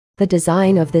The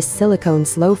design of this silicone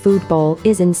slow food bowl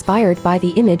is inspired by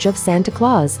the image of Santa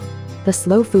Claus. The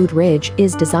slow food ridge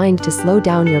is designed to slow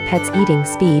down your pet's eating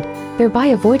speed, thereby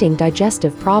avoiding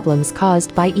digestive problems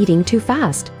caused by eating too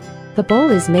fast. The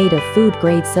bowl is made of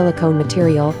food-grade silicone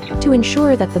material to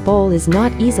ensure that the bowl is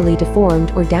not easily deformed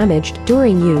or damaged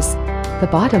during use. The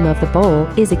bottom of the bowl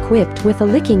is equipped with a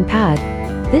licking pad.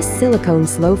 This silicone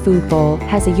slow food bowl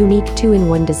has a unique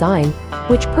 2-in-1 design,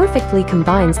 which perfectly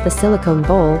combines the silicone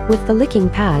bowl with the licking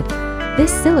pad.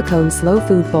 This silicone slow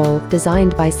food bowl,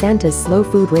 designed by Santa's Slow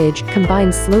Food Ridge,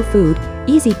 combines slow food,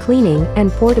 easy cleaning,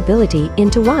 and portability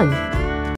into one.